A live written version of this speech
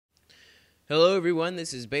Hello everyone,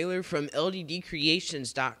 this is Baylor from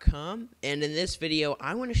LDDcreations.com, and in this video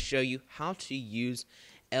I want to show you how to use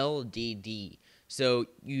LDD. So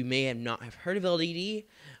you may not have heard of LDD.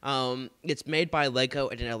 It's made by Lego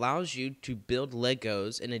and it allows you to build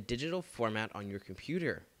Legos in a digital format on your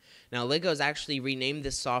computer. Now Lego's actually renamed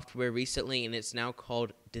this software recently and it's now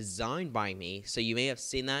called Designed by Me. So you may have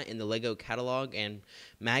seen that in the Lego catalog and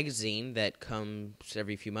magazine that comes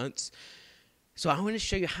every few months. So I want to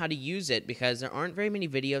show you how to use it because there aren't very many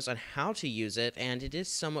videos on how to use it, and it is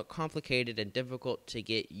somewhat complicated and difficult to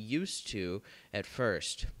get used to at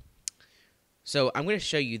first. So I'm going to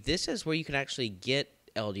show you, this is where you can actually get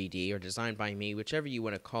LDD, or Designed by Me, whichever you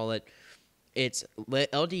want to call it. It's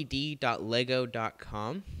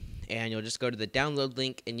ldd.lego.com, and you'll just go to the download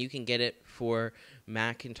link and you can get it for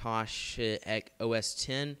Macintosh OS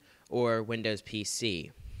 10 or Windows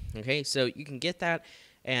PC. Okay, so you can get that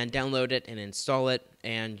and download it and install it,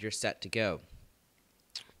 and you're set to go.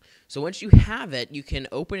 So once you have it, you can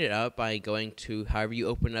open it up by going to however you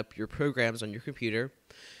open up your programs on your computer.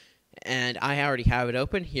 And I already have it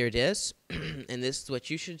open. Here it is. And this is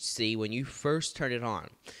what you should see when you first turn it on.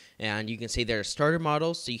 And you can see there are starter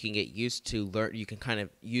models, so you can get used to learn. You can kind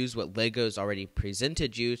of use what Lego's already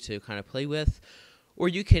presented you to kind of play with, or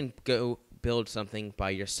you can go build something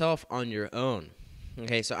by yourself on your own.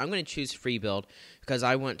 Okay, so I'm going to choose free build because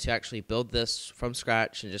I want to actually build this from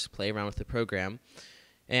scratch and just play around with the program.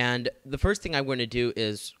 And the first thing I'm going to do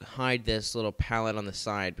is hide this little palette on the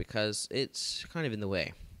side because it's kind of in the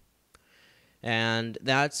way. And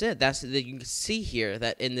that's it. You can see here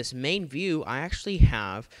that in this main view, I actually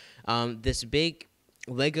have this big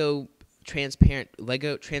transparent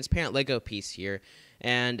Lego piece here,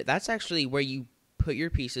 and that's actually where you put your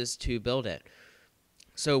pieces to build it.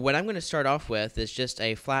 So what I'm going to start off with is just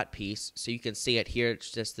a flat piece. So you can see it here.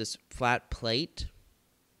 It's just this flat plate.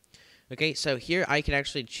 Okay, so here I can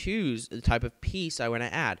actually choose the type of piece I want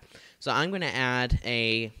to add. So I'm going to add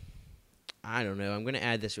I'm going to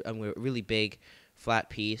add this really big flat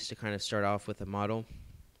piece to kind of start off with a model.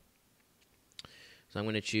 So I'm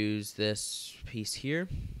going to choose this piece here.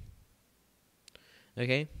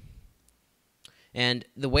 Okay. And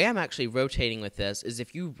the way I'm actually rotating with this is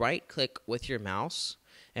if you right-click with your mouse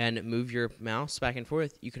and move your mouse back and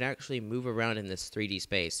forth, you can actually move around in this 3D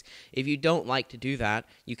space. If you don't like to do that,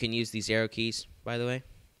 you can use these arrow keys, by the way.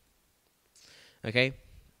 Okay?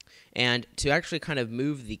 And to actually kind of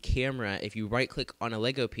move the camera, if you right-click on a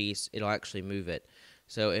Lego piece, it'll actually move it.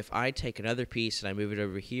 So if I take another piece and I move it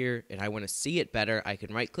over here and I want to see it better, I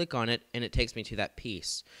can right-click on it and it takes me to that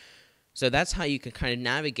piece. So that's how you can kind of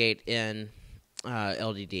navigate in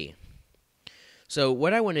LDD. So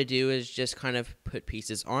what I want to do is just kind of put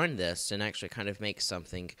pieces on this and actually kind of make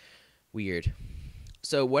something weird.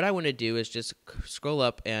 So what I want to do is just scroll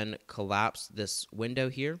up and collapse this window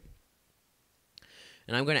here.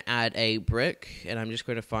 And I'm going to add a brick, and I'm just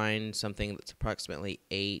going to find something that's approximately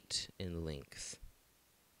 8 in length.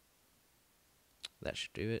 That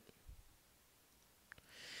should do it.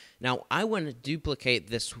 Now I want to duplicate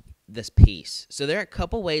this piece. So there are a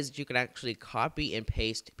couple ways that you can actually copy and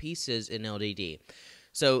paste pieces in LDD.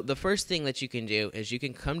 So the first thing that you can do is you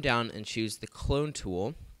can come down and choose the clone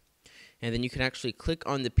tool, and then you can actually click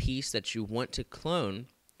on the piece that you want to clone,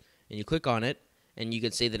 and you click on it, and you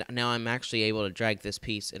can see that now I'm actually able to drag this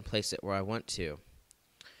piece and place it where I want to.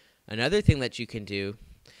 Another thing that you can do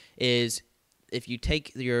is if you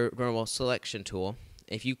take your normal selection tool,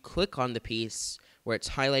 if you click on the piece where it's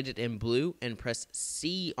highlighted in blue and press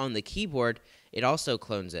C on the keyboard, it also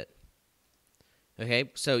clones it.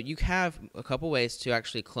 Okay, so you have a couple ways to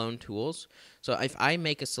actually clone tools. So if I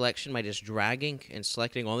make a selection by just dragging and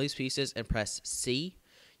selecting all these pieces and press C,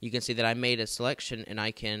 you can see that I made a selection and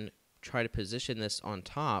I can try to position this on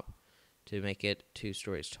top to make it 2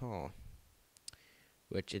 stories tall,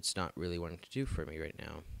 which it's not really wanting to do for me right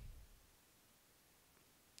now.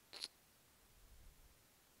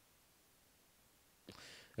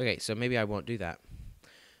 Okay, so maybe I won't do that.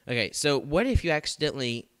 Okay, so what if you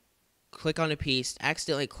accidentally click on a piece,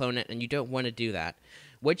 accidentally clone it, and you don't want to do that?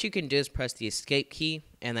 What you can do is press the escape key,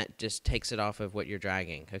 and that just takes it off of what you're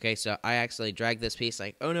dragging. Okay, so I accidentally drag this piece,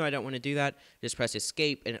 like, oh no, I don't want to do that. Just press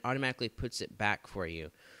escape, and it automatically puts it back for you,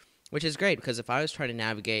 which is great, because if I was trying to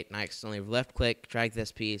navigate and I accidentally left-click, drag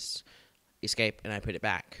this piece, escape, and I put it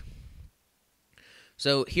back.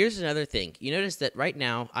 So here's another thing. You notice that right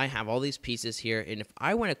now I have all these pieces here, and if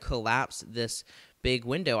I want to collapse this big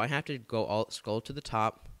window, I have to go scroll to the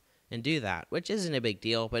top and do that, which isn't a big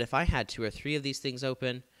deal. But if I had 2 or 3 of these things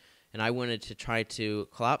open and I wanted to try to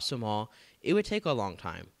collapse them all, it would take a long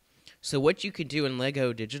time. So what you can do in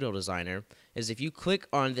Lego Digital Designer is if you click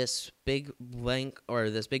on this big blank or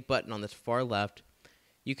this big button on the far left,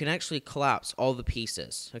 you can actually collapse all the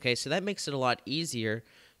pieces. Okay, so that makes it a lot easier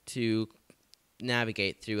to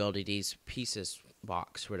navigate through LDD's pieces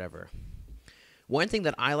box, whatever. One thing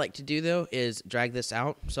that I like to do, though, is drag this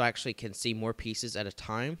out so I actually can see more pieces at a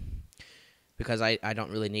time, because I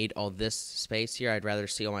don't really need all this space here. I'd rather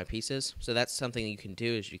see all my pieces. So that's something you can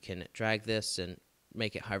do, is you can drag this and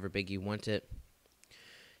make it however big you want it.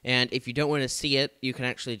 And if you don't want to see it, you can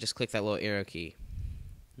actually just click that little arrow key.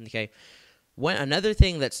 Okay. Another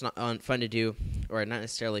thing that's not fun to do, or not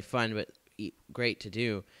necessarily fun, but great to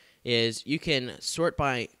do, is you can sort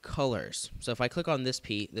by colors. So if I click on this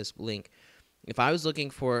link, if I was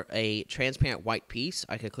looking for a transparent white piece,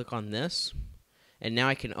 I could click on this, and now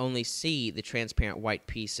I can only see the transparent white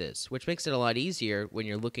pieces, which makes it a lot easier when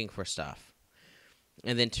you're looking for stuff.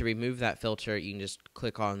 And then to remove that filter, you can just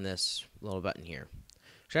click on this little button here,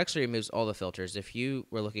 which actually removes all the filters. If you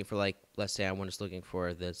were looking for, like, let's say I was looking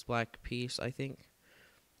for this black piece, I think,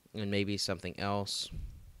 and maybe something else,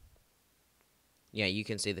 yeah, you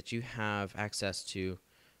can see that you have access to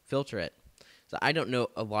filter it. So I don't know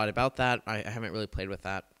a lot about that. I haven't really played with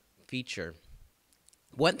that feature.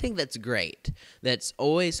 One thing that's great, that's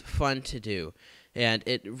always fun to do, and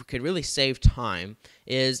it could really save time,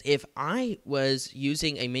 is if I was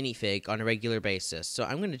using a minifig on a regular basis. So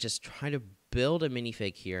I'm going to just try to build a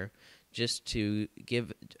minifig here just to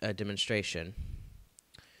give a demonstration.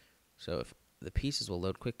 So if the pieces will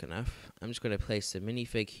load quick enough, I'm just going to place a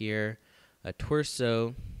minifig here, a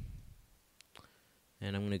torso,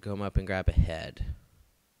 and I'm going to come up and grab a head.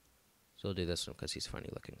 So I'll do this one because he's funny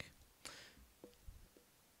looking.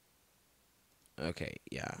 Okay,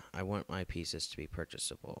 yeah, I want my pieces to be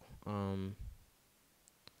purchasable.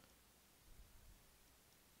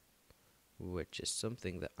 Which is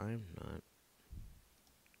something that I'm not.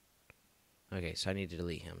 Okay, so I need to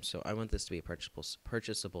delete him. So I want this to be a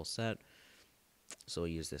purchasable set. So we'll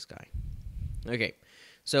use this guy. Okay,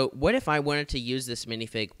 so what if I wanted to use this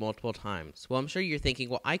minifig multiple times? Well, I'm sure you're thinking,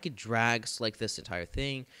 well, I could select this entire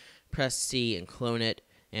thing, press C and clone it,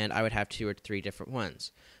 and I would have 2 or 3 different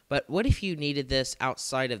ones. But what if you needed this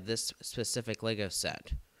outside of this specific Lego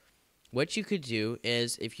set? What you could do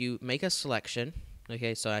is, if you make a selection,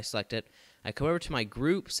 okay, so I select it, I come over to my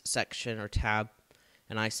groups section or tab,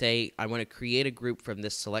 and I say I want to create a group from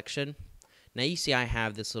this selection. Now you see I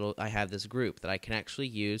have this group that I can actually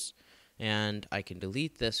use, and I can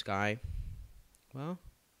delete this guy. Well,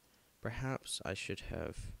 perhaps I should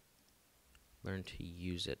have learned to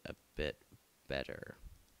use it a bit better.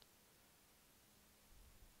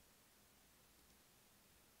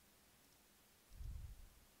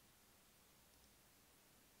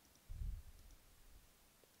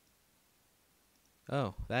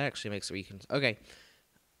 Oh, that actually makes it where you can. Okay,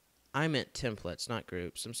 I meant templates, not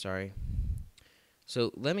groups. I'm sorry.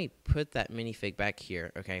 So let me put that minifig back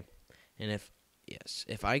here, okay? And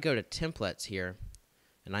if I go to templates here,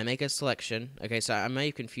 and I make a selection, okay, so I may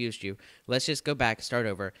have confused you. Let's just go back, start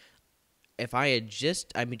over. If I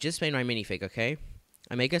just made my minifig, okay?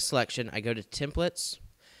 I make a selection, I go to templates,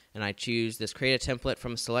 and I choose this create a template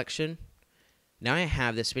from selection. Now I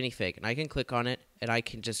have this minifig, and I can click on it, and I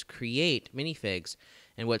can just create minifigs.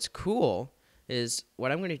 And what's cool is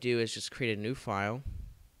what I'm going to do is just create a new file.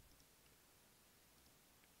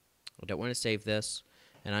 I don't want to save this,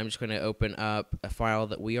 and I'm just going to open up a file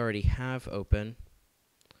that we already have open.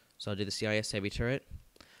 So I'll do the CIS heavy turret.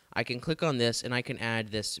 I can click on this, and I can add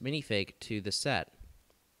this minifig to the set.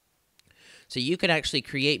 So you could actually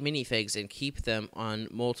create minifigs and keep them on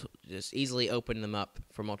just easily open them up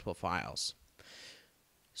for multiple files.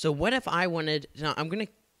 So what if I wanted? Now I'm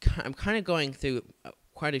kind of going through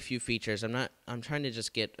quite a few features. I'm trying to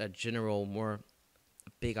just get a general, more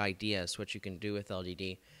big ideas what you can do with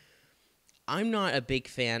LDD. I'm not a big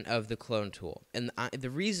fan of the clone tool, and the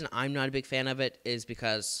reason I'm not a big fan of it is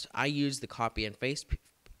because I use the copy and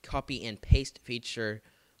paste feature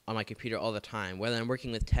on my computer all the time. Whether I'm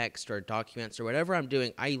working with text or documents or whatever I'm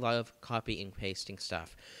doing, I love copy and pasting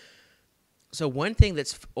stuff. So one thing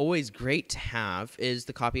that's always great to have is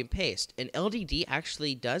the copy and paste, and LDD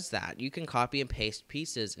actually does that. You can copy and paste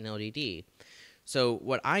pieces in LDD. So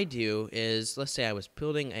what I do is, let's say I was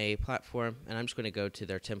building a platform, and I'm just going to go to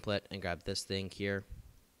their template and grab this thing here.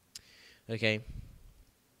 Okay.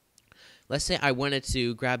 Let's say I wanted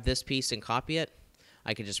to grab this piece and copy it.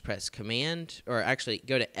 I could just press Command, or actually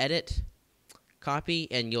go to Edit, Copy,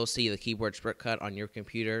 and you'll see the keyboard shortcut on your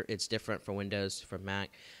computer. It's different from Windows, from Mac.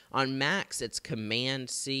 On Macs, it's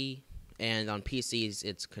Command-C, and on PCs,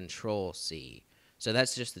 it's Control-C. So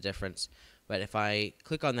that's just the difference. But if I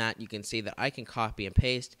click on that, you can see that I can copy and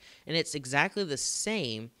paste, and it's exactly the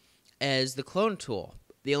same as the clone tool.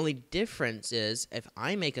 The only difference is if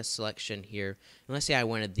I make a selection here, and let's say I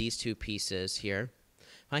wanted these two pieces here,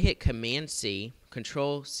 if I hit Command-C,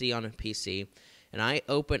 Control-C on a PC, and I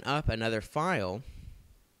open up another file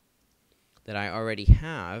that I already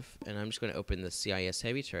have, and I'm just going to open the CIS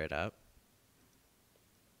Heavy Turret up,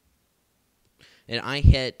 and I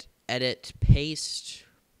hit Edit, Paste,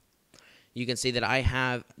 you can see that I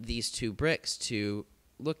have these two bricks to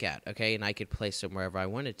look at, okay, and I could place them wherever I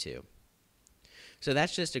wanted to. So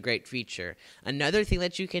that's just a great feature. Another thing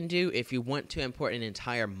that you can do if you want to import an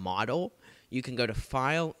entire model, you can go to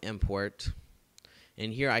File, Import,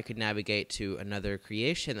 and here I could navigate to another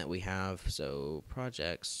creation that we have, so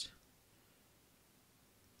Projects.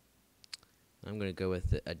 I'm going to go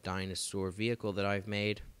with a dinosaur vehicle that I've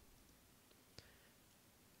made.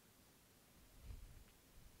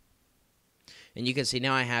 And you can see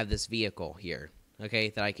now I have this vehicle here, okay,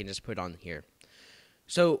 that I can just put on here.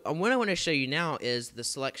 So what I want to show you now is the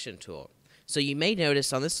selection tool. So you may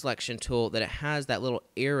notice on this selection tool that it has that little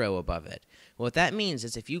arrow above it. Well, what that means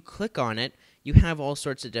is if you click on it, you have all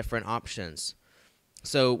sorts of different options.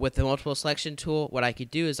 So with the multiple selection tool, what I could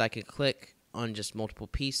do is I could click on just multiple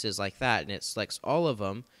pieces like that, and it selects all of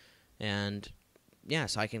them. And yeah,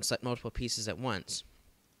 so I can select multiple pieces at once.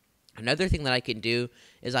 Another thing that I can do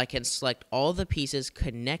is I can select all the pieces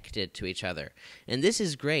connected to each other. And this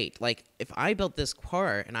is great. Like, if I built this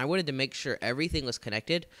car and I wanted to make sure everything was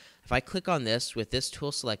connected, if I click on this with this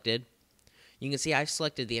tool selected, you can see I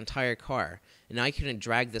selected the entire car. And I can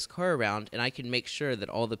drag this car around and I can make sure that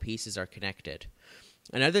all the pieces are connected.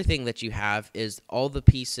 Another thing that you have is all the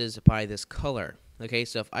pieces by this color. Okay,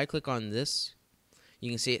 so if I click on this, you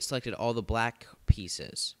can see it selected all the black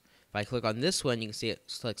pieces. If I click on this one, you can see it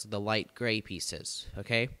selects the light gray pieces,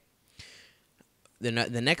 okay? The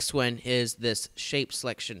next one is this shape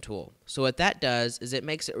selection tool. So what that does is it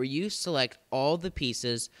makes it where you select all the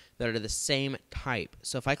pieces that are the same type.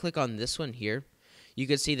 So if I click on this one here, you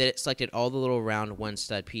can see that it selected all the little round one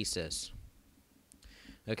stud pieces,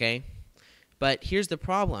 okay? But here's the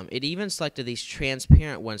problem. It even selected these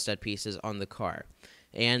transparent one stud pieces on the car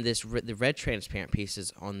and the red transparent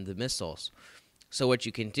pieces on the missiles. So what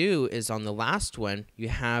you can do is on the last one, you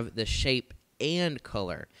have the shape and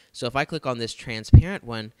color. So if I click on this transparent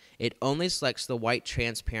one, it only selects the white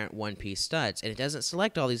transparent one-piece studs, and it doesn't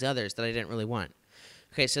select all these others that I didn't really want.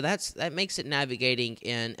 Okay, so that makes it navigating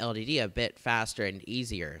in LDD a bit faster and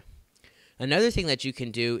easier. Another thing that you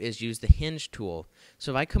can do is use the hinge tool.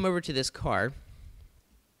 So if I come over to this car,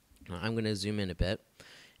 I'm going to zoom in a bit.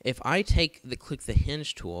 If I click the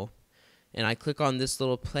hinge tool, and I click on this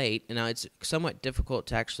little plate, and now it's somewhat difficult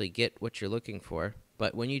to actually get what you're looking for,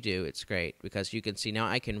 but when you do, it's great, because you can see now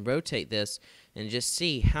I can rotate this and just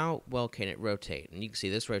see how well can it rotate. And you can see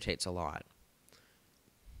this rotates a lot.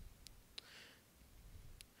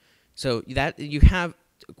 So that you have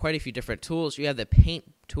quite a few different tools. You have the paint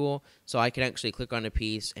tool, so I can actually click on a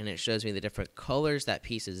piece, and it shows me the different colors that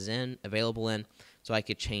piece is available in, so I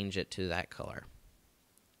could change it to that color.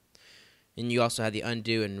 And you also have the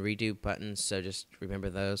undo and redo buttons, so just remember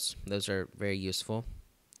those. Those are very useful.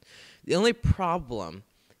 The only problem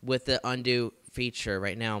with the undo feature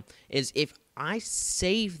right now is if I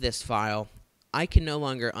save this file, I can no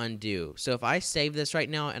longer undo. So if I save this right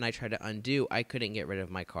now and I try to undo, I couldn't get rid of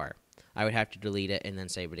my car. I would have to delete it and then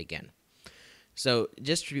save it again. So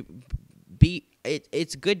just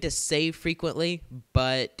it's good to save frequently,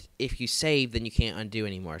 but if you save, then you can't undo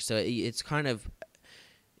anymore. So it's kind of,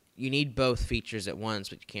 you need both features at once,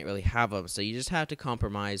 but you can't really have them. So you just have to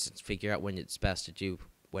compromise and figure out when it's best to do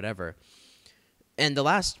whatever. And the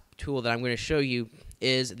last tool that I'm going to show you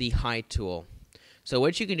is the hide tool. So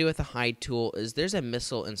what you can do with the hide tool is there's a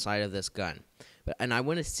missile inside of this gun. And I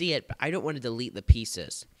want to see it, but I don't want to delete the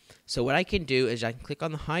pieces. So what I can do is I can click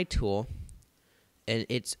on the hide tool, and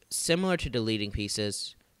it's similar to deleting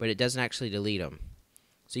pieces, but it doesn't actually delete them.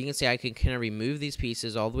 So you can see I can kind of remove these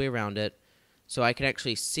pieces all the way around it, so I can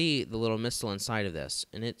actually see the little missile inside of this,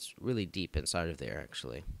 and it's really deep inside of there,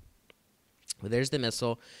 actually. Well, there's the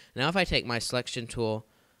missile. Now if I take my selection tool,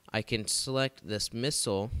 I can select this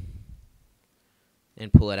missile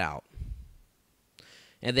and pull it out.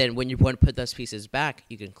 And then when you want to put those pieces back,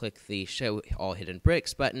 you can click the Show All Hidden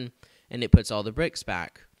Bricks button, and it puts all the bricks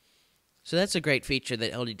back. So that's a great feature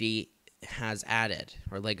that LDD has added,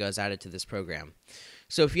 or LEGO has added to this program.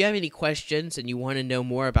 So if you have any questions and you want to know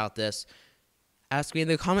more about this, ask me in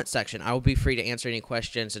the comments section. I will be free to answer any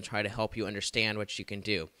questions and try to help you understand what you can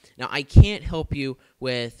do. Now, I can't help you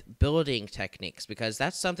with building techniques because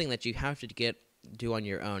that's something that you have to get do on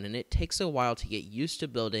your own. And it takes a while to get used to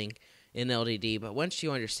building in LDD, but once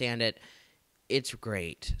you understand it, it's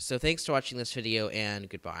great. So thanks for watching this video, and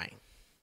goodbye.